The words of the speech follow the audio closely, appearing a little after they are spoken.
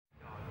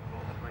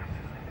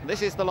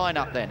This is the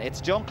lineup then.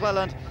 It's John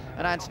Cleland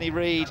and Anthony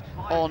Reid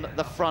on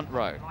the front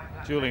row.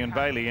 Julian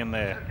Bailey in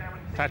there.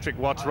 Patrick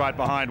Watts right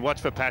behind.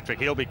 Watch for Patrick.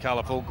 He'll be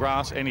colourful.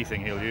 Grass,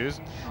 anything he'll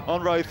use.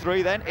 On row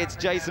 3 then, it's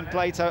Jason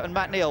Plato and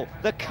Matt Neal,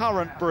 the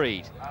current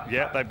breed.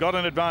 Yeah, they've got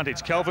an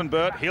advantage. Kelvin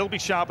Burt, he'll be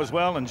sharp as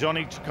well. And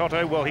Johnny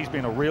Cicotto, well, he's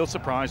been a real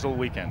surprise all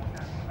weekend.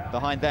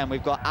 Behind them,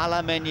 we've got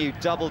Alain Menu,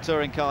 double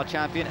touring car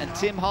champion, and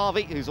Tim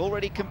Harvey, who's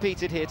already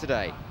competed here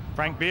today.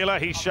 Frank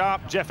Bieler, he's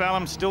sharp. Jeff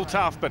Allen, still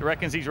tough, but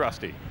reckons he's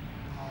rusty.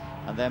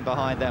 And then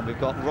behind them, we've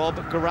got Rob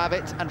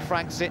Garavit and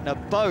Frank Sittner,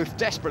 both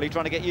desperately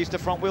trying to get used to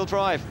front-wheel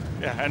drive.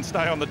 Yeah, and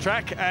stay on the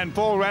track. And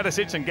Paul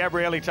Radicic and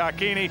Gabriele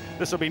Tarquini,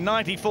 this will be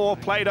 94,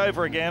 played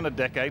over again a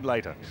decade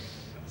later.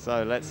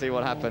 So let's see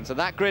what happens. And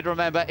that grid,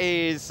 remember,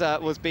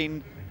 was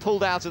being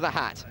pulled out of the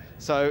hat.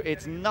 So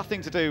it's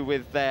nothing to do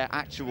with their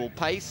actual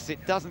pace.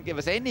 It doesn't give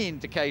us any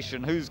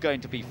indication who's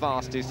going to be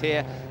fastest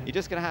here. You're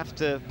just going to have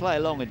to play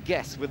along and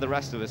guess with the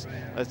rest of us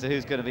as to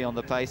who's going to be on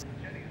the pace.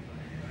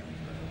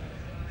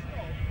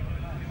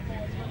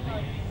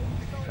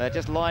 They're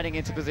just lining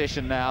into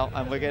position now,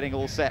 and we're getting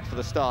all set for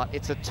the start.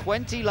 It's a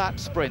 20-lap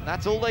sprint.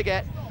 That's all they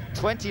get.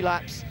 20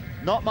 laps,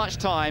 not much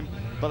time,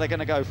 but they're going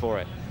to go for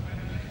it.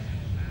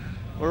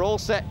 We're all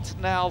set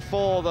now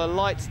for the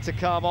lights to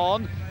come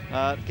on.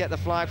 Get the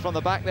flag from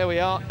the back, there we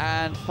are,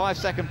 and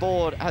 5-second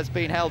board has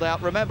been held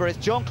out. Remember, it's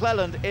John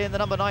Cleland in the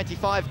number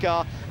 95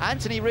 car,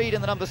 Anthony Reid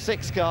in the number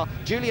 6 car,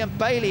 Julian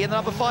Bailey in the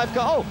number 5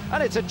 car. Oh,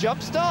 and it's a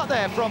jump start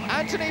there from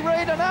Anthony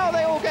Reid, and now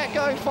they all get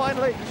going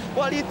finally.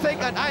 Well, you'd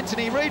think that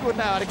Anthony Reid would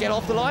know how to get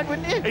off the line,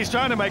 wouldn't you? He's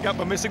trying to make up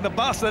for missing the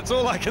bus. That's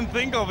all I can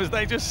think of, is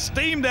they just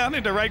steam down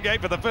into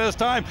Redgate for the first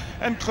time,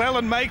 and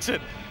Cleland makes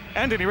it.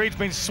 Anthony Reid's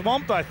been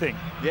swamped, I think.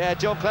 Yeah,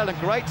 John Cleland,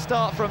 great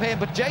start from him,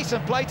 but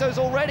Jason Plato's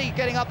already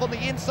getting up on the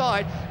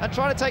inside and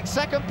trying to take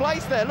second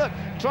place there. Look,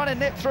 trying to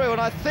nip through,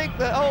 and I think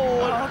that,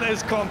 oh,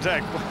 there's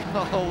contact.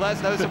 Oh,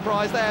 that's no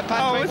surprise there.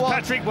 Patrick it's Watts.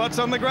 Patrick Watts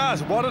on the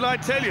grass. What did I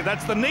tell you?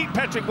 That's the neat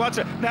Patrick Watts.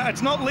 Now,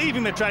 it's not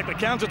leaving the track that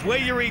counts, it's where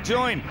you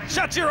rejoin.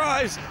 Shut your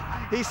eyes.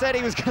 He said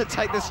he was going to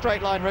take the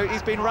straight line route.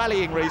 He's been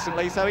rallying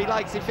recently, so he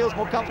feels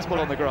more comfortable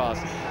on the grass.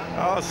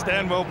 Oh,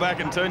 stand well back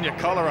and turn your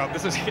collar up.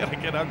 This is going to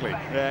get ugly.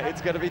 Yeah,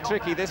 it's going to be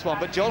tricky, this one.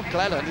 But John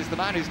Cleland is the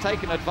man who's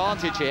taken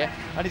advantage here,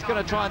 and he's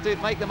going to try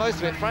and make the most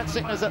of it. Frank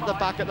Sittner's at the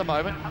back at the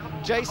moment.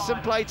 Jason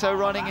Plato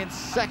running in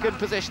second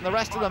position. The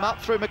rest of them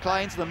up through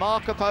McLean's. The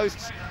marker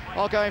posts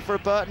are going for a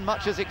Burton,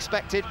 much as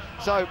expected.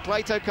 So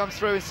Plato comes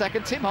through in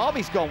second. Tim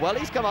Harvey's gone well.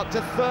 He's come up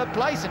to third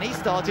place, and he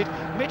started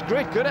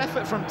mid-grid. Good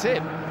effort from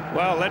Tim.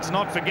 Well, let's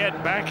not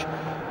forget back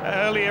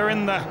earlier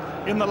in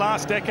the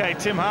last decade,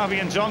 Tim Harvey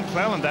and John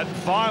Cleland, that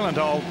violent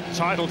old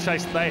title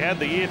chase that they had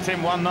the year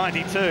Tim won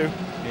 92.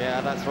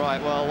 Yeah, that's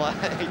right. Well,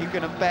 you're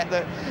going to bet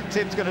that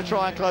Tim's going to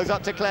try and close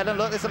up to Cleland.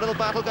 Look, there's a little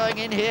battle going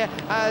in here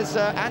as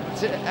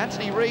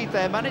Anthony Reid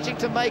there managing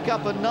to make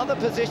up another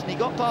position. He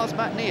got past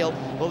Matt Neal.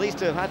 Well, these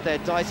two have had their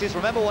dices.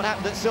 Remember what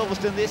happened at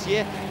Silverstone this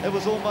year? There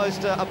was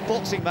almost a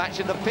boxing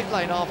match in the pit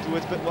lane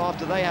afterwards, but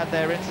after they had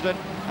their incident.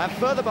 And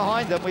further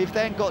behind them, we've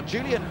then got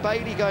Julian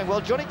Bailey going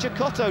well. Johnny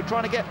Cicotto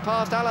trying to get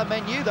past Alain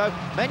Menu, though.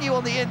 Menu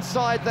on the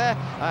inside there.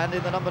 And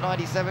in the number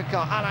 97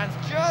 car,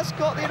 Alain's just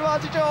got the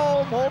advantage.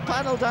 Oh, more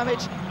panel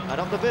damage. And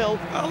on the bill.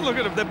 Oh, look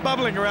at them. They're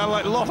bubbling around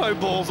like lotto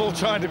balls, all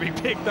trying to be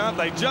picked, aren't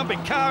they?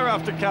 Jumping car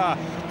after car,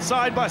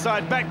 side by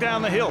side, back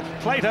down the hill.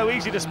 Plato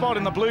easy to spot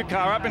in the blue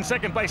car, up in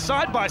second place,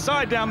 side by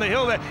side down the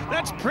hill there.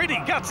 That's pretty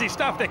gutsy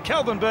stuff there.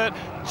 Kelvin Burt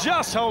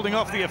just holding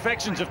off the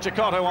affections of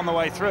Cicotto on the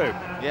way through.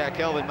 Yeah,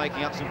 Kelvin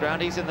making up some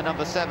ground. He's in the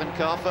number 7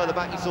 car. Further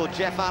back, you saw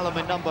Jeff Allen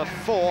in number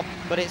 4,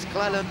 but it's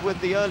Cleland with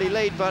the early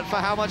lead, but for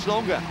how much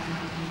longer?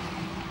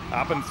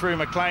 Up and through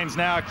McLean's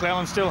now.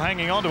 Cleland still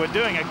hanging on to it,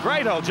 doing a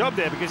great old job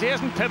there because he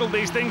hasn't pedalled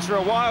these things for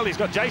a while. He's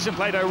got Jason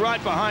Plato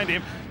right behind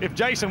him. If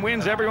Jason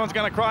wins, everyone's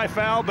going to cry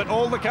foul, but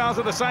all the cars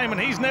are the same, and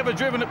he's never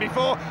driven it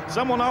before.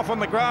 Someone off on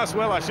the grass.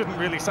 Well, I shouldn't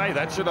really say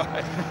that, should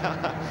I?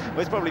 Well,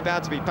 it's probably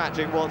bound to be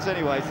Patrick Watts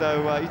anyway,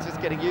 so he's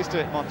just getting used to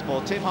it once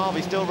more. Tim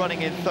Harvey still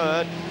running in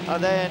third,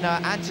 and then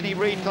Anthony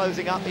Reid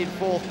closing up in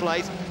 4th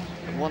place.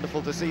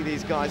 Wonderful to see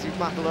these guys who've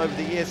battled over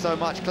the years so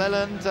much.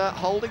 Cleland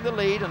holding the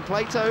lead, and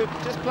Plato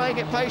just playing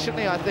it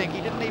patiently, I think.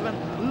 He didn't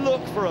even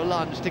look for a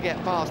lunge to get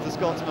past the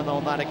Scotsman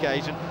on that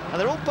occasion.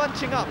 And they're all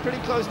bunching up pretty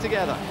close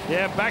together.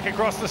 Yeah, back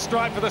across the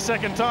stripe for the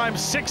second time.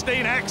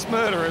 16 axe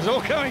murderers,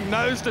 all going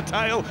nose to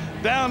tail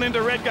down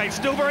into Redgate.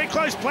 Still very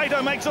close.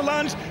 Plato makes a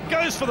lunge,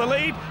 goes for the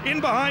lead, in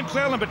behind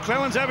Cleland, but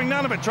Cleland's having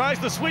none of it. Tries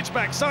the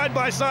switchback side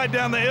by side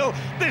down the hill.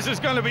 This is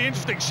going to be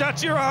interesting.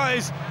 Shut your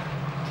eyes.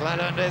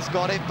 Cleland has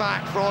got it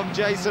back from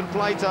Jason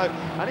Plato,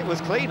 and it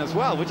was clean as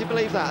well. Would you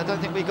believe that? I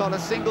don't think we got a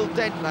single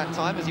dent that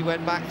time as he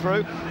went back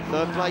through.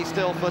 Third place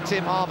still for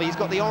Tim Harvey. He's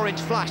got the orange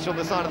flash on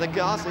the side of the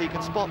car, so you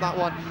can spot that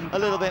one a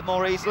little bit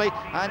more easily.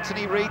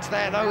 Anthony Reid's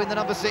there, though, in the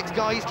number 6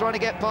 car. He's trying to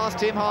get past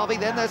Tim Harvey.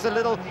 Then there's a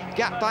little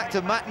gap back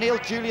to Matt Neal,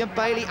 Julian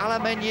Bailey,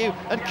 Alain Menu,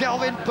 and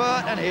Kelvin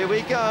Burt. And here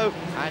we go.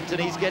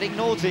 Anthony's getting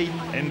naughty.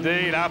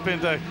 Indeed, up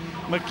into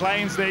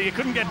McLean's there. You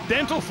couldn't get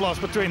dental floss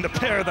between the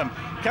pair of them.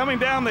 Coming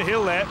down the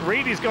hill there,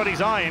 Reedy's got his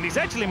eye in. He's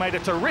actually made a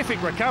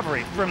terrific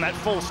recovery from that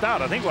full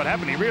start. I think what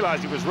happened, he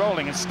realised he was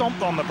rolling and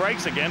stomped on the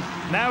brakes again.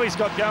 Now he's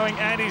got going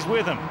and he's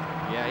with him.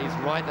 Yeah, he's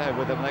right there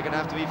with them. They're going to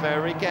have to be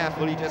very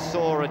careful. You just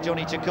saw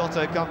Johnny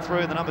Cecotto come through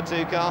in the number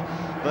 2 car,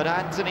 but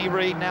Anthony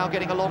Reid now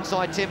getting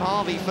alongside Tim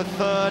Harvey for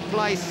 3rd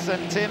place,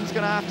 and Tim's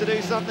going to have to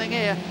do something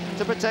here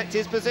to protect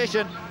his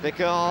position,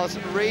 because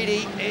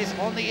Reedy is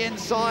on the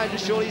inside and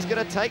surely he's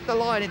going to take the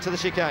line into the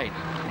chicane.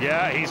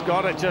 Yeah, he's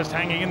got it just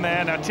hanging in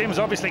there. Now, Tim's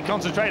obviously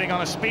concentrating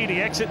on a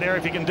speedy exit there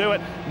if he can do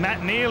it.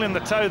 Matt Neal in the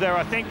tow there,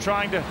 I think,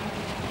 trying to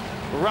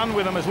run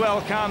with him as well.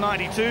 Car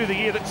 92, the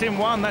year that Tim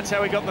won, that's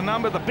how he got the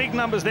number. The big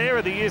numbers there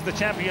are the years the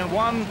champion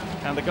won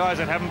and the guys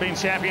that haven't been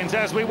champions,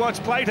 as we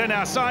watch Plato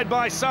now side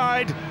by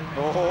side.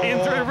 In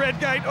through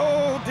Redgate.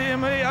 Oh dear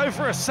me,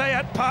 for a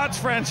Seat parts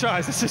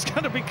franchise. This is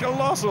going to be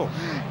colossal.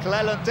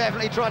 Cleland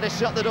definitely tried to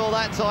shut the door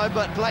that time,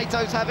 but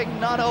Plato's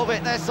having none of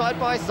it. They're side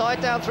by side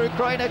down through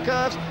Craner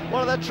curves,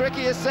 one of the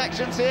trickiest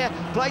sections here.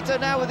 Plato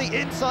now with the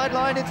inside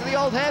line into the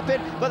old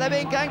hairpin, but they're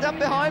being ganged up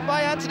behind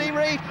by Anthony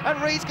Reid, and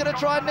Reid's going to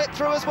try and nip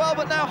through as well,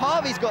 but now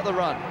Harvey's got the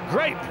run.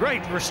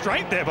 Great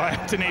restraint there by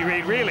Anthony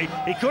Reid, really.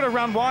 He could have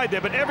run wide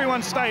there, but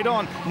everyone stayed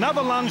on.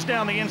 Another lunge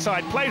down the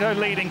inside, Plato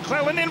leading,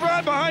 Cleland in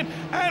right behind,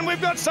 and we've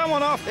got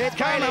someone off. It's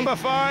car Bailey. Number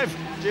 5.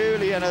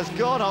 Julian has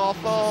gone off.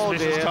 Oh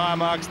Suspicious dear. tire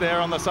marks there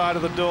on the side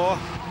of the door.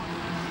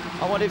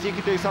 I wonder if you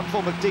could do some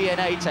form of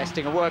DNA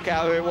testing and work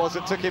out who it was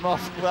that took him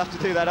off. We'll have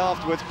to do that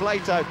afterwards.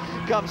 Plato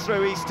comes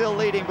through, he's still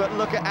leading, but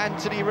look at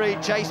Anthony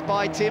Reid, chased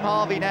by Tim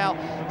Harvey now.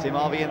 Tim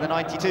Harvey in the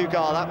 92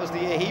 car, that was the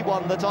year he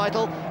won the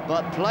title,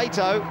 but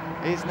Plato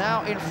is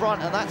now in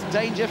front, and that's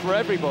danger for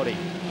everybody.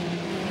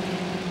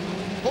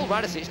 Paul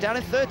Radicic down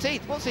in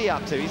 13th, what's he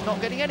up to? He's not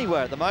getting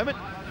anywhere at the moment.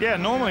 Yeah,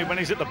 normally when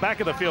he's at the back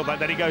of the field like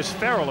that, he goes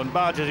feral and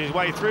barges his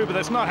way through, but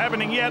that's not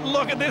happening yet.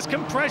 Look at this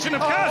compression of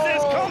cars.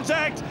 There's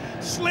contact.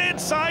 Slid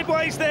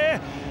sideways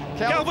there.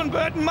 Kelvin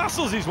Burton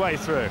muscles his way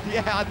through.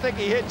 Yeah, I think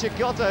he hit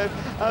Cecotto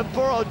and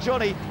poor old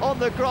Johnny on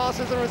the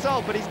grass as a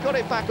result, but he's got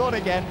it back on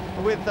again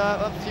with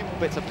a few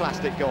bits of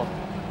plastic gone.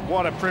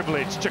 What a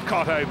privilege.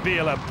 Cecotto,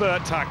 Bieler,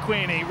 Burt,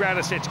 Tarquini,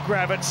 Radicic,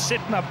 Gravett,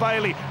 Sittner,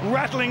 Bailey,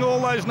 rattling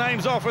all those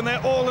names off, and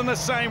they're all in the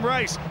same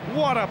race.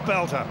 What a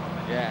belter.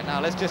 Yeah,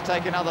 now let's just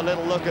take another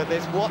little look at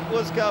this. What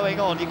was going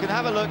on? You can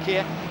have a look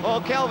here.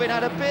 Well, Kelvin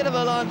had a bit of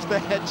a lunge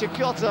there.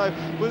 Cecotto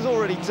was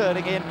already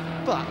turning in,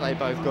 but they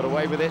both got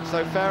away with it,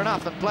 so fair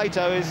enough. And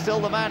Plato is still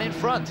the man in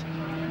front.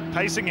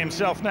 Pacing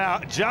himself now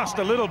just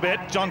a little bit.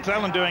 John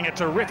Cleland doing a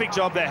terrific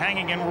job there,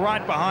 hanging in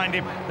right behind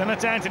him. Then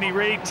it's Anthony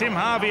Reid. Tim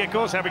Harvey, of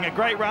course, having a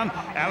great run.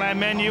 Alain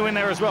Menu in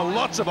there as well.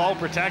 Lots of old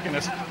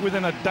protagonists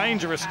within a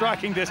dangerous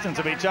striking distance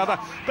of each other.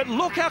 But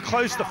look how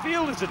close the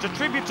field is. It's a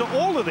tribute to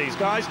all of these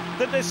guys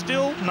that they're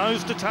still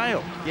nose to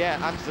tail. Yeah,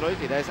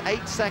 absolutely. There's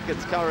 8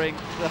 seconds covering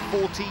the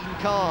 14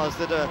 cars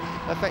that are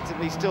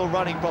effectively still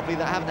running properly,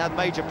 that haven't had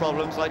major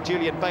problems, like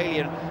Julian Bailey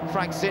and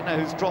Frank Sittner,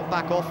 who's dropped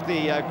back off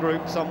the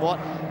group somewhat.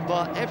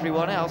 But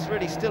everyone else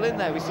really still in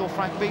there. We saw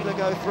Frank Bieler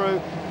go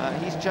through.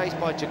 He's chased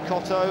by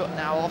Cecotto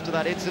now after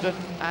that incident,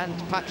 and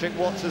Patrick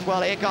Watts as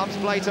well. Here comes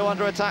Plato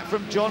under attack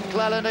from John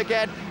Cleland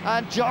again,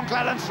 and John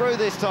Cleland's through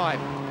this time.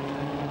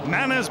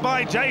 Manners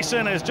by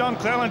Jason as John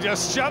Cleland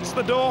just shuts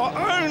the door,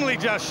 only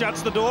just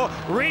shuts the door.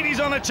 Reedy's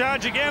on a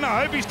charge again.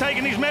 I hope he's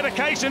taken his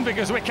medication,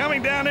 because we're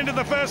coming down into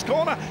the first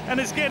corner and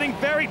it's getting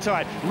very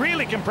tight.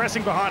 Really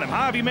compressing behind him.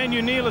 Harvey,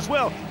 Menu, Neal as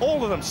well.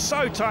 All of them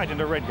so tight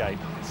into Redgate.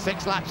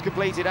 6 laps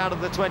completed out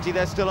of the 20.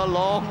 There's still a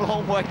long,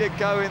 long way to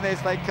go in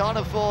this. They can't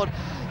afford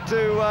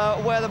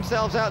to wear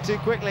themselves out too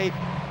quickly.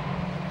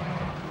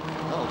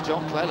 Oh,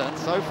 John Cleland,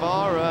 so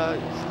far,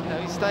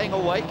 he's staying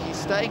awake, he's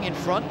staying in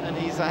front, and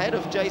he's ahead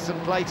of Jason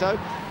Plato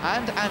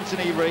and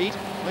Anthony Reid.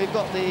 We've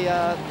got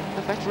the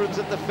veterans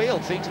at the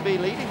field seem to be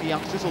leading the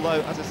youngsters,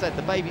 although, as I said,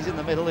 the baby's in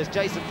the middle. Is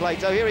Jason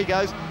Plato. Here he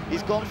goes.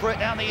 He's gone for it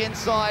down the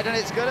inside, and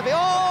it's going to be...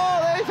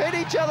 Oh, they've hit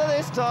each other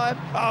this time.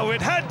 Oh,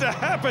 it had to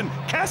happen.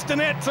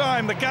 Castanet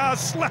time. The cars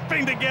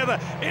slapping together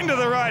into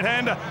the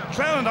right-hander.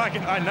 Cleland,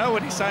 I know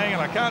what he's saying,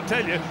 and I can't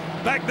tell you.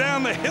 Back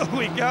down the hill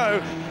we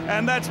go,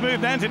 and that's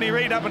moved Anthony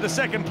Reid up into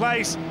 2nd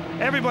place.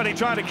 Everybody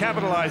trying to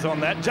capitalise on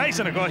that.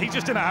 Jason, of course, he's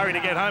just in a hurry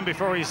to get home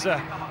before his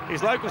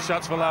local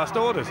shuts for last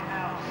orders.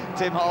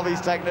 Tim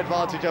Harvey's taken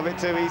advantage of it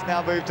too. He's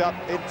now moved up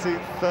into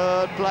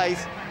 3rd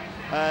place.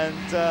 And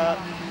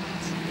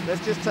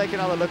let's just take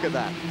another look at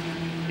that.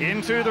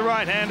 Into the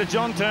right-hander,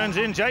 John turns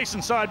in,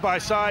 Jason side by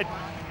side.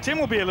 Tim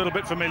will be a little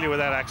bit familiar with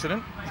that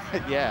accident.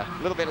 Yeah,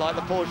 a little bit like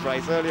the Porsche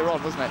race earlier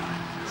on, wasn't it?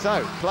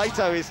 So,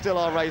 Plato is still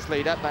our race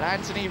leader, but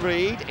Anthony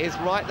Reid is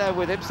right there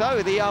with him.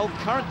 So, the old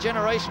current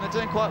generation are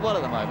doing quite well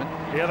at the moment.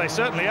 Yeah, they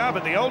certainly are,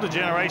 but the older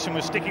generation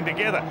was sticking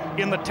together.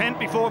 In the tent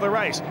before the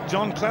race,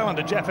 John Cleland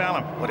and Jeff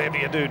Allen, whatever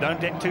you do,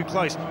 don't get too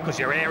close, because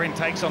your air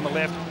intake's on the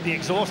left, the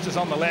exhaust is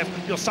on the left,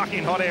 you'll suck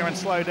in hot air and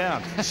slow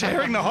down.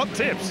 Sharing the hot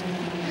tips.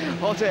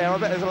 Hot air, I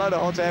bet there's a load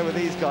of hot air when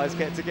these guys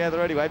get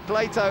together anyway.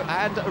 Plato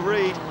and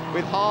Reid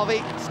with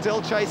Harvey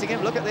still chasing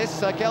him. Look at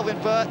this,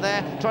 Kelvin Burt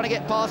there, trying to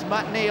get past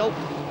Matt Neal.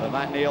 But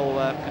Matt Neal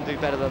can do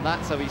better than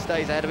that, so he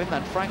stays ahead of him.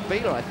 And Frank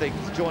Bieler, I think,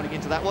 is joining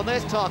into that one.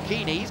 There's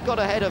Tarquini. He's got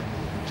ahead of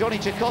Johnny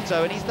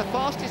Cecotto, and he's the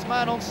fastest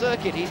man on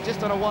circuit. He's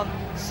just on a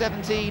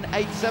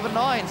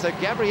 1:17.879, so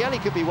Gabrielli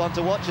could be one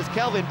to watch as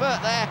Kelvin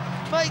Burt there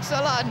makes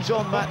a lunge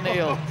on Matt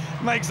Neal.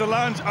 Makes the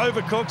lunge,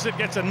 overcooks it,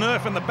 gets a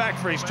nerf in the back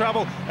for his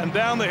trouble, and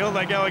down the hill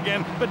they go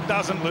again, but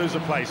doesn't lose a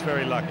place.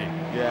 Very lucky.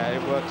 Yeah,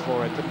 it worked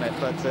for him, didn't it?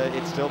 But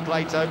it's still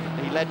Plato.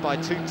 He led by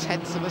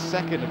 0.2 of a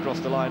second across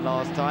the line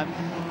last time.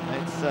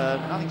 It's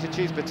nothing to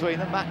choose between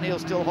them. Matt Neal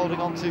still holding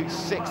on to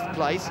 6th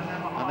place.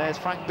 And there's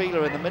Frank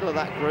Bieler in the middle of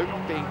that group,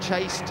 being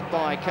chased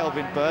by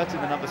Kelvin Burt in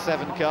the number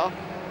 7 car.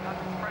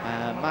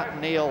 Matt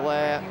Neal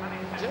there,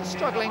 just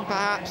struggling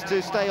perhaps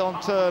to stay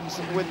on terms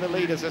with the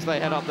leaders as they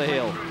head up the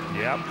hill.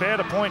 Yeah, fair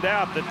to point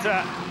out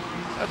that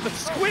at the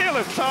squeal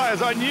of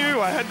tyres, I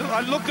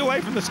looked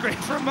away from the screen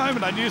for a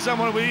moment. I knew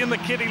someone would be in the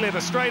kitty litter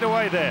straight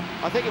away there.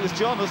 I think it was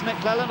John, wasn't it,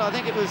 Cleland? I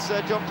think it was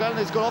John Cleland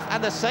who's got off,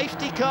 and the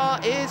safety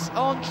car is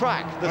on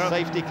track,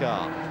 safety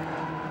car.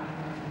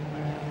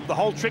 The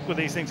whole trick with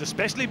these things,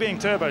 especially being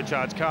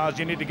turbocharged cars,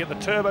 you need to get the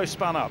turbo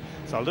spun up.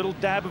 So a little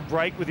dab of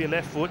brake with your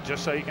left foot,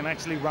 just so you can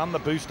actually run the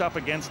boost up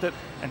against it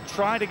and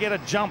try to get a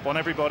jump on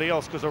everybody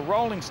else, because a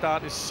rolling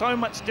start is so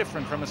much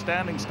different from a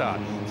standing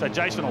start. So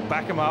Jason will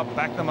back them up,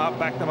 back them up,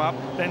 back them up,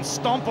 then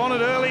stomp on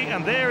it early,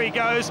 and there he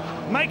goes,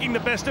 making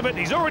the best of it.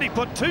 He's already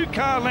put 2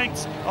 car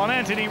lengths on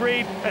Anthony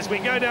Reid as we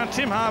go down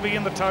Tim Harvey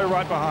in the tow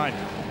right behind.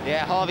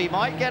 Yeah, Harvey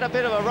might get a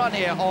bit of a run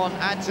here on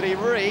Anthony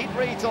Reid.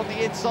 Reid's on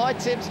the inside,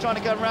 Tim's trying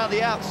to go around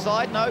the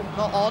outside. No,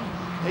 not on.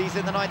 He's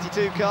in the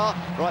 92 car.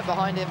 Right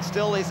behind him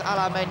still is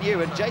Alain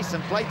Menu, and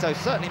Jason Plato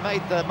certainly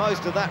made the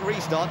most of that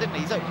restart, didn't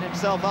he? He's opened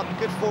himself up a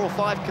good 4 or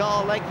 5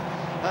 car length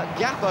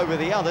gap over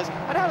the others.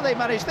 And how do they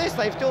manage this?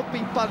 They've still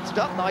been bunched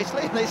up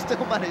nicely, and they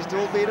still managed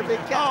to all be in a big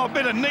gap. Oh, a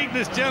bit of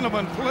neatness,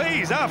 gentlemen,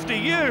 please, after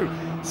you.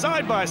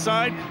 Side by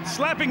side,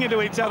 slapping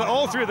into each other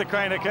all through the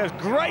craner curves.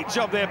 Great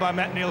job there by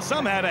Matt Neal,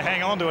 somehow to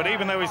hang on to it,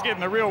 even though he's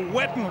getting a real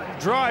wet and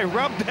dry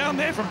rub down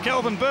there from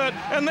Kelvin Burt,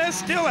 and they're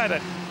still at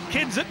it.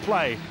 Kids at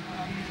play.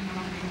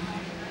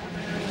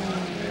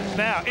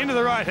 Now, into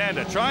the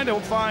right-hander, trying to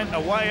find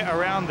a way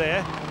around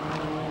there.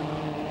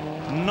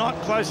 Not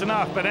close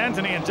enough, but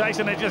Anthony and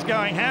Jason are just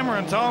going hammer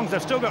and tongs.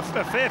 They've still got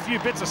a fair few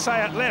bits of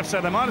Sayat left,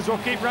 so they might as well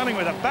keep running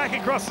with it. Back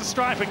across the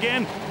stripe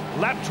again,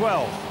 lap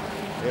 12.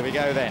 Here we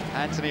go then.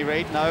 Anthony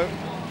Reid, no.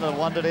 I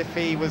wondered if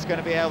he was going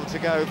to be able to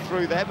go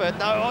through there, but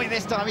no,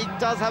 this time he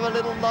does have a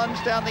little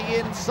lunge down the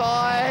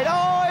inside.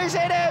 Oh, he's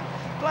hit him!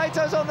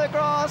 Plato's on the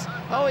grass.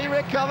 Oh, he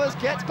recovers,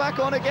 gets back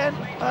on again,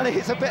 and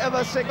it's a bit of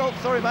a signal.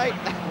 Sorry, mate.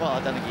 Well,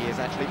 I don't think he is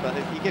actually, but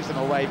he gives him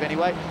a wave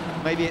anyway.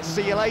 Maybe it's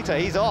see you later.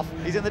 He's off.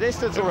 He's in the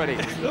distance already.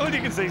 All you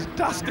can see is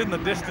dust in the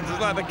distance.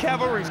 It's like the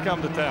cavalry's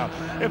come to town.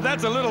 If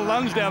that's a little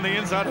lunge down the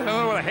inside, I don't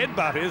know what a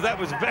headbutt is. That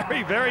was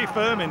very, very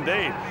firm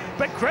indeed.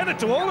 But credit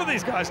to all of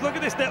these guys. Look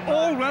at this. They're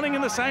all running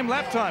in the same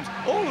lap times.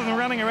 All of them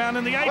running around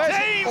in the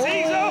 18s.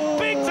 He's off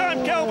big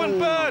time, Kelvin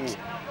Burt.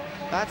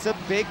 That's a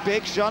big,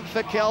 big shunt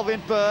for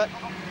Kelvin Burt.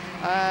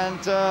 And,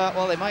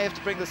 well, they may have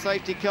to bring the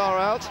safety car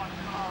out.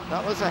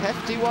 That was a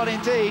hefty one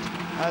indeed,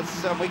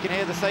 as we can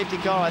hear the safety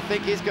car, I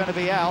think, is going to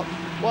be out.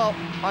 Well,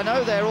 I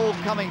know they're all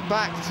coming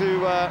back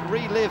to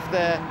relive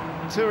their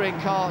touring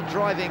car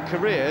driving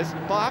careers,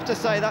 but I have to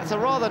say that's a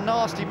rather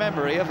nasty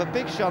memory of a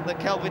big shunt that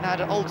Kelvin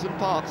had at Alton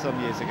Park some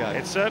years ago.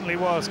 It certainly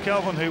was.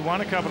 Kelvin, who won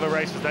a couple of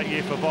races that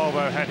year for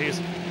Volvo, had his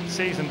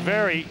season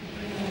very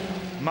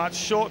much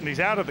shortened. He's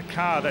out of the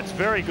car. That's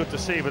very good to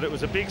see, but it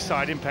was a big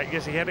side impact.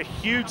 Yes, he had a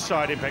huge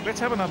side impact. Let's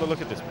have another look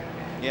at this.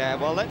 Yeah,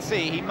 well, let's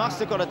see. He must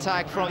have got a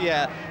tag from,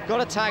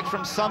 got a tag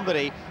from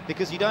somebody,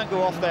 because you don't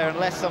go off there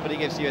unless somebody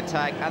gives you a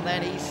tag, and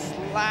then he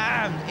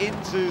slammed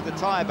into the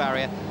tyre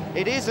barrier.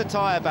 It is a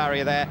tyre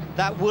barrier there.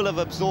 That will have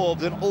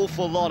absorbed an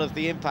awful lot of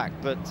the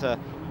impact, but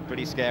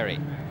pretty scary.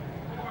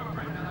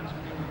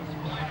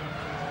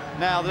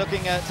 Now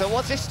looking at,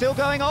 what's this still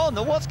going on?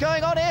 What's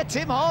going on here?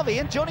 Tim Harvey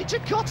and Johnny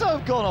Cecotto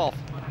have gone off.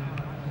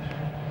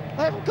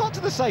 They haven't got to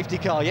the safety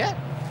car yet.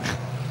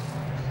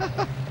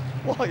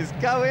 What is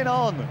going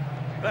on?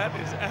 That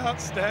is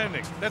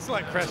outstanding. That's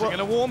like crashing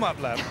in a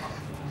warm-up lap.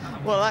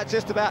 Well, that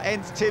just about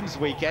ends Tim's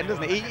weekend,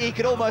 doesn't it? He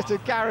could almost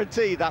have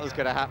guaranteed that was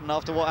going to happen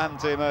after what happened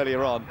to him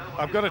earlier on.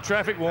 I've got a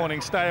traffic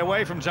warning. Stay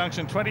away from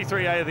junction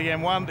 23A of the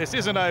M1. This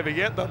isn't over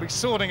yet. They'll be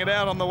sorting it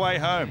out on the way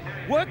home.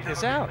 Work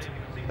this out.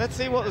 Let's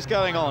see what was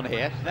going on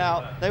here.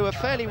 Now, they were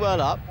fairly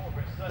well up.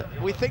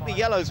 We think the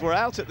yellows were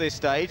out at this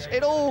stage.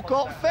 It all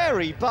got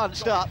very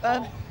bunched up,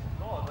 and,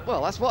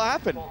 well, that's what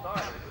happened.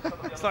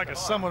 It's like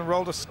someone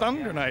rolled a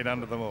stun grenade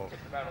under them all.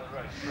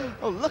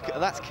 Oh, look at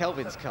that's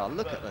Kelvin's car.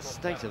 Look at the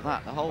state of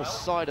that. The whole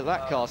side of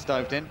that car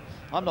stoved in.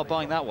 I'm not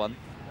buying that one.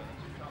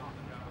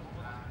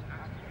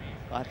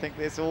 I think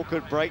this all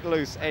could break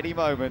loose any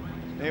moment.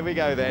 Here we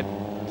go then,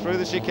 through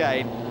the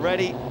chicane,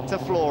 ready to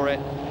floor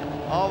it.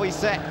 Are we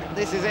set?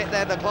 This is it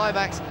then, the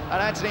climax,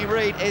 and Anthony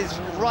Reid is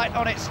right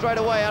on it straight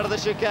away out of the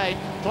chicane.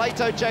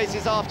 Plato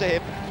chases after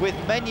him with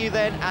Menu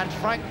then, and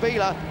Frank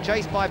Bieler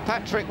chased by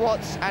Patrick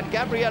Watts and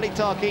Gabriele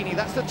Tarquini.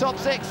 That's the top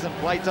 6, and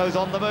Plato's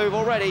on the move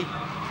already.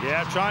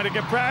 Yeah, trying to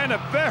get Brown a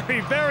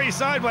very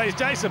sideways.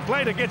 Jason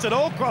Plato gets it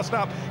all crossed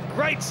up.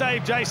 Great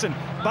save, Jason.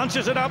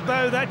 Bunches it up,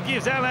 though. That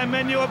gives Alain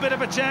Menu a bit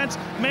of a chance.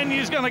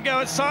 Menu's going to go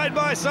it side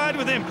by side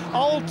with him.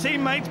 Old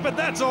teammates, but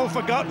that's all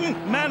forgotten.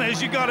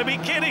 Manners, you got to be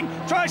kidding.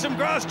 Try some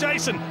grass,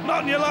 Jason.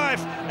 Not in your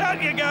life.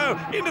 Out you go.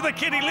 Into the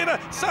kitty litter.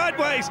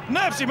 Sideways.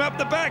 Nerfs him up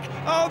the back.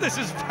 Oh, this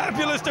is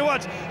fabulous to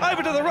watch.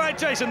 Over to the right,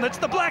 Jason. That's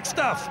the black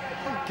stuff.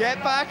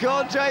 Get back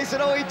on,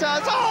 Jason. All he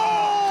does.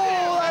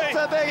 Oh, that's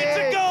a big hit.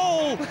 It's a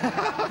goal.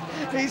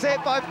 He's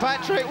hit by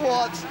Patrick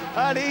Watts,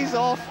 and he's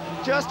off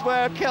just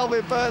where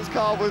Kelvin Burt's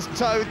car was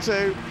towed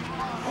to.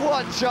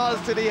 What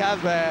chance did he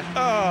have there?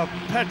 Oh,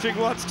 Patrick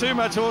Watts, too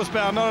much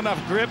horsepower, not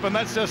enough grip, and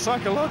that's just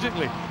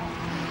psychologically.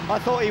 I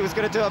thought he was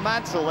going to do a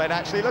Mansell then,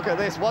 actually. Look at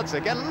this once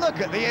again. Look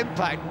at the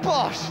impact.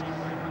 Bosh!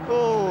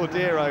 Oh,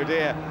 dear, oh,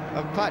 dear.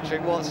 And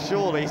Patrick Watts,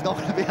 surely he's not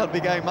going to be able to be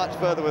going much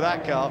further with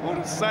that car. What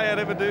did say I'd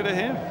ever do to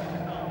him?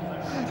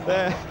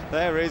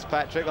 There is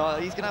Patrick. Oh,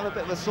 he's going to have a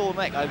bit of a sore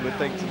neck, I would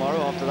think, tomorrow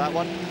after that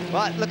one.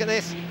 Right, look at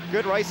this.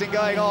 Good racing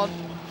going on.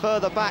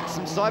 Further back,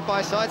 some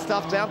side-by-side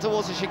stuff down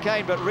towards the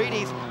chicane, but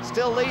Reedy's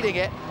still leading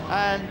it.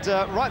 And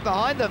right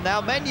behind them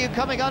now, Menu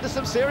coming under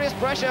some serious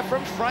pressure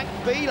from Frank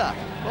Bieler.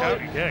 Well,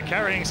 yeah,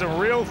 carrying some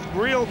real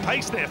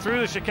pace there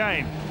through the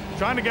chicane.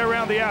 Trying to go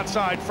around the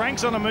outside.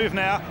 Frank's on the move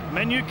now.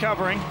 Menu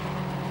covering.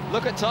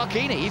 Look at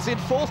Tarquini. He's in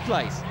 4th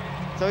place.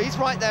 So he's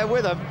right there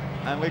with them.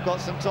 And we've got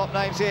some top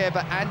names here,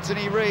 but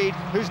Anthony Reid,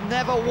 who's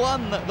never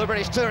won the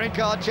British Touring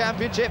Car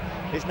Championship,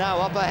 is now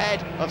up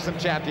ahead of some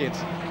champions.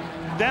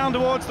 Down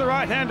towards the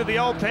right hand of the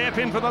old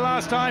hairpin for the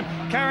last time,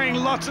 carrying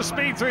lots of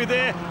speed through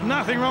there.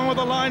 Nothing wrong with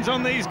the lines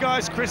on these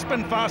guys, crisp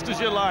and fast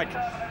as you like.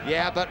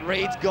 Yeah, but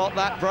Reid's got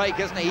that break,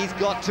 hasn't he? He's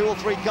got 2 or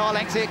 3 car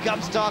lengths. Here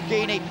comes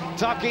Tarquini.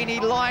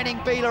 Tarquini lining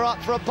Bieler up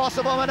for a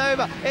possible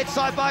manoeuvre. It's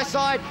side by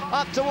side,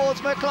 up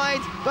towards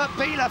McLean's, but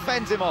Bieler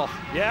fends him off.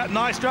 Yeah,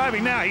 nice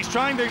driving now. He's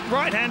trying the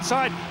right-hand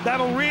side.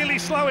 That'll really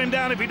slow him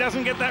down if he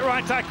doesn't get that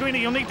right. Tarquini,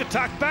 he'll need to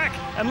tuck back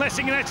unless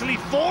he can actually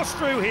force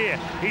through here.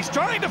 He's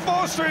trying to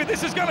force through.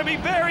 This is going to be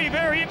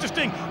very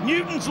interesting.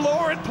 Newton's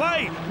law at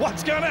play.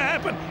 What's going to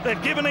happen?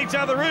 They've given each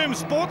other room,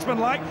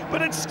 sportsmanlike,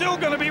 but it's still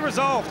going to be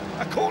resolved.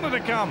 A corner to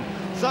come.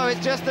 So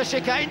it's just the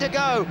chicane to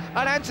go,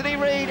 and Anthony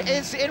Reid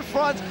is in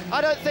front.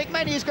 I don't think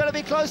Menu's going to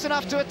be close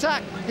enough to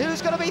attack.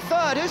 Who's going to be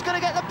 3rd? Who's going to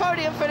get the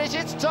podium finish?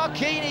 It's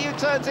Tarquini who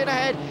turns in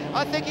ahead.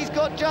 I think he's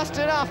got just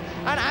enough,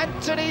 and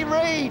Anthony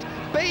Reid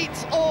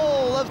beats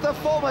all of the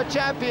former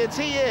champions.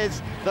 He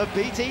is the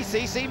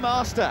BTCC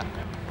Master.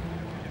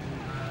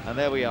 And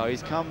there we are.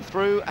 He's come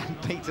through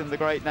and beaten the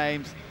great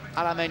names.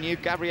 Alain Menu,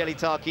 Gabriele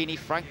Tarquini,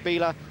 Frank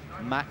Bieler,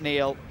 Matt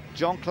Neal,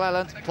 John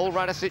Cleland, Paul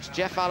Radisich,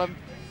 Jeff Allen,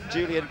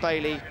 Julian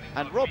Bailey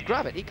and Rob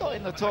Gravitt. He got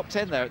in the top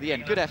 10 there at the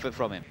end. Good effort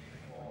from him.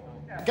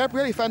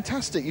 Gabriele,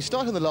 fantastic. You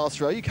started in the last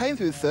row, you came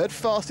through 3rd,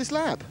 fastest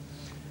lap.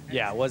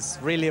 Yeah, it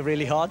was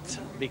really hard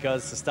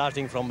because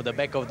starting from the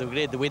back of the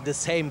grid with the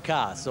same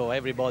car, so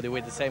everybody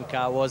with the same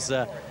car was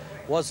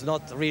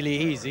not really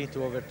easy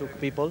to overtake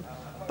people.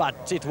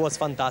 But it was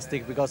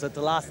fantastic because at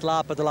the last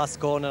lap, at the last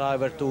corner, I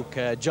overtook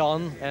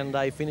John and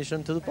I finished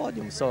onto the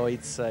podium, so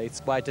it's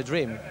quite a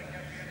dream.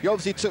 You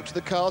obviously took to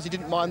the cars, you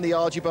didn't mind the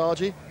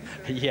argy-bargy?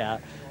 Yeah,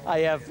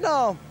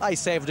 I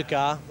saved the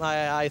car.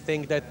 I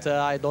think that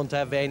I don't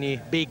have any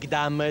big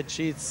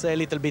damage. It's a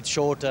little bit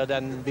shorter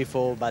than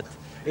before, but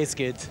it's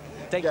good.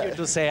 Thank you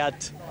to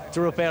Seat to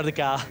repair the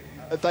car.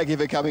 Thank you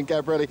for coming,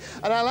 Gabriele.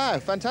 And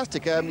Alain,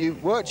 fantastic. You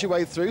worked your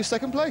way through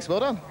 2nd place, well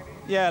done.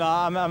 Yeah,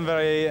 no, I'm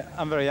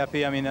very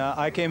happy. I mean,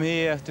 I came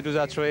here to do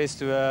that race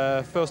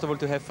to first of all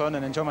to have fun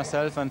and enjoy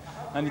myself, and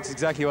it's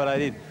exactly what I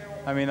did.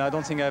 I mean, I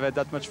don't think I've had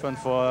that much fun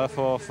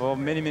for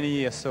many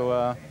years, so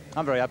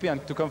I'm very happy.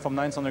 And to come from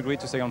 9th on the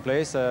grid to 2nd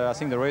place, I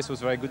think the race was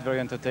very good,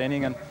 very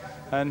entertaining,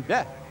 and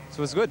yeah, it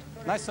was good.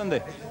 Nice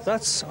Sunday.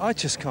 I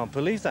just can't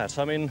believe that.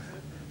 I mean,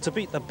 to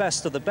beat the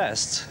best of the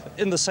best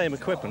in the same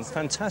equipment,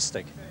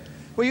 fantastic.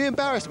 Were you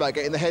embarrassed about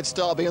getting the head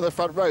start, being on the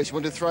front row, so you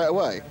wanted to throw it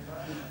away?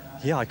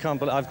 Yeah, I can't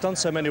believe I've done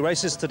so many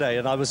races today,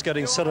 and I was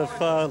getting sort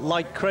of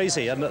light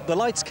crazy, and the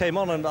lights came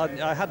on, and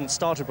I hadn't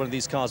started one of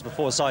these cars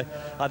before, so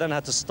I then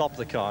had to stop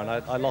the car, and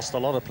I lost a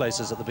lot of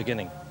places at the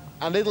beginning.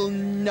 A little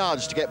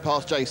nudge to get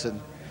past Jason.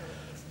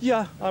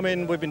 Yeah, I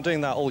mean, we've been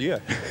doing that all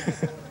year.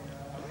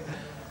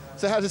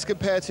 So how does this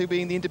compare to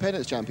being the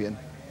Independence champion?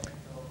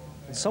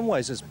 In some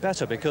ways, it's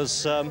better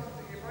because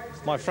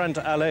my friend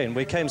Alain,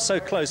 we came so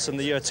close in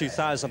the year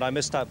 2000, I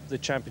missed out the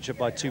championship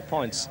by 2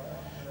 points.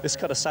 It's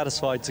kind of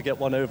satisfied to get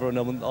one over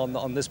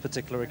on this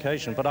particular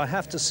occasion. But I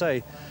have to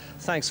say,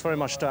 thanks very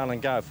much to Alain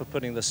Gau for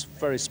putting this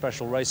very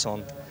special race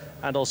on,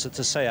 and also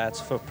to Seat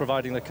for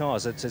providing the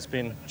cars. It's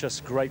been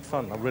just great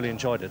fun. I really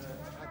enjoyed it.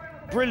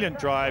 Brilliant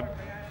drive,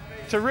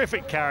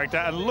 terrific character,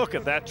 and look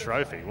at that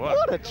trophy.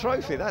 What a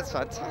trophy. That's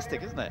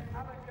fantastic, isn't it?